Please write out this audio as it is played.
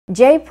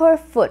Jaipur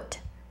Foot,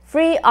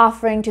 Free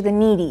Offering to the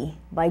Needy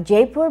by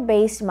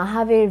Jaipur-based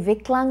Mahavir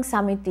Viklang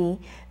Samiti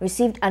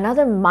received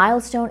another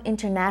milestone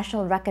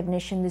international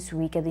recognition this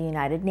week at the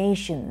United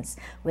Nations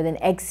with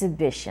an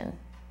exhibition.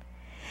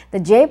 The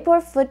Jaipur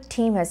Foot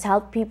team has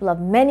helped people of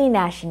many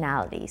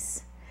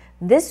nationalities.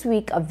 This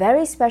week, a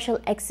very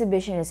special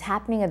exhibition is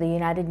happening at the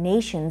United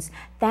Nations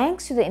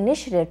thanks to the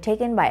initiative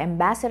taken by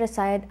Ambassador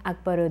Syed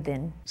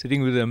Akbaruddin.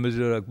 Sitting with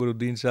Ambassador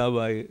Akbaruddin Sahab,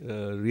 I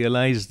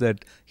realized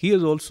that he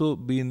has also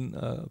been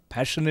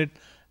passionate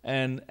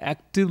and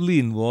actively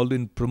involved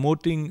in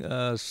promoting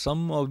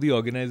some of the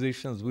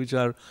organizations which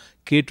are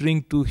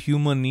catering to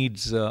human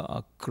needs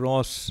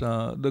across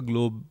the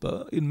globe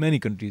in many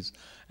countries.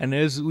 And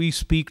as we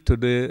speak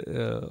today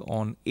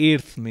on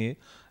 8th May,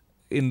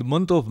 in the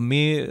month of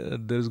May,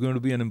 there is going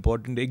to be an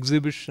important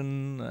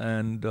exhibition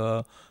and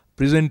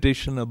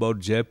presentation about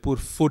Jaipur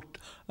Foot.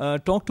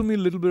 Talk to me a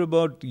little bit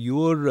about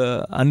your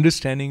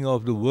understanding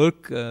of the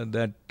work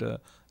that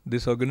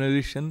this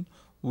organization,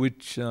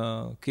 which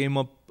came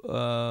up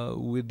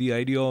with the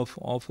idea of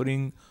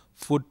offering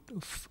foot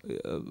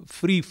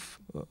free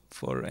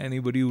for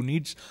anybody who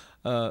needs,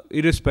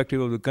 irrespective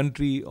of the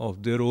country,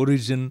 of their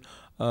origin,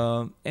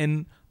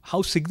 and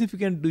how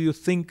significant do you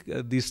think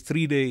this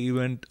 3-day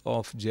event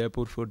of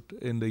Jaipur Foot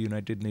in the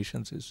United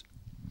Nations is?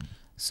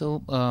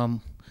 So,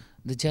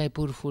 the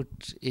Jaipur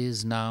Foot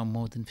is now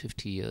more than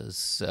 50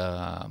 years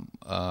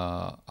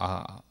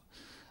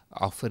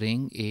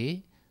offering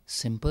a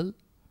simple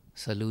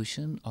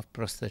solution of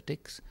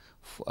prosthetics,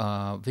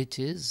 which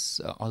is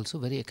also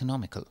very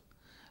economical.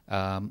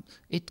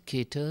 It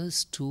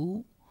caters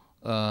to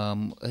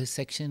a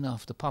section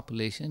of the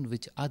population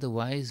which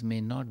otherwise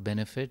may not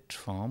benefit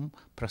from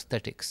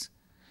prosthetics.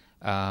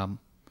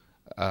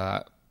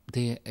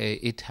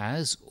 It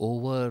has,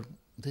 over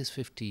these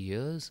 50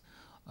 years,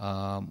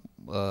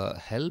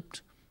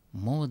 helped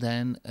more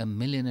than 1.5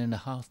 million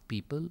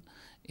people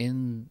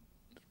in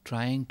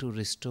trying to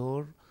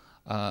restore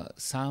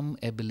some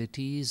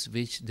abilities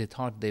which they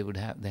thought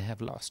they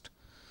have lost.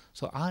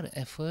 So our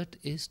effort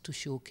is to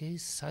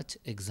showcase such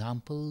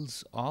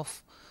examples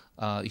of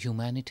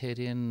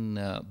humanitarian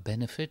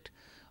benefit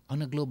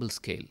on a global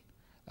scale.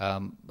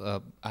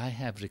 I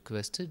have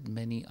requested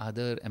many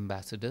other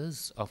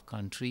ambassadors of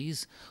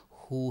countries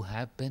who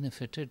have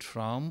benefited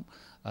from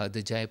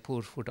the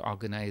Jaipur Foot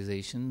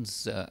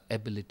organization's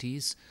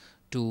abilities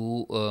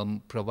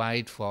to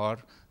provide for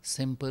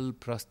simple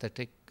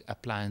prosthetic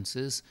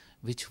appliances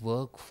which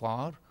work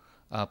for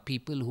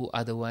people who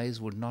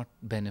otherwise would not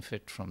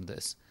benefit from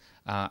this.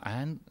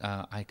 And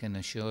I can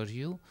assure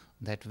you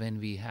that when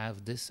we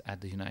have this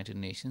at the United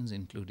Nations,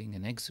 including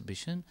an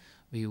exhibition,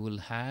 we will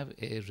have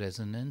a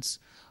resonance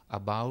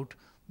about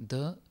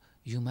the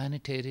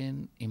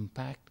humanitarian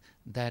impact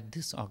that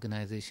this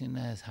organization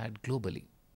has had globally.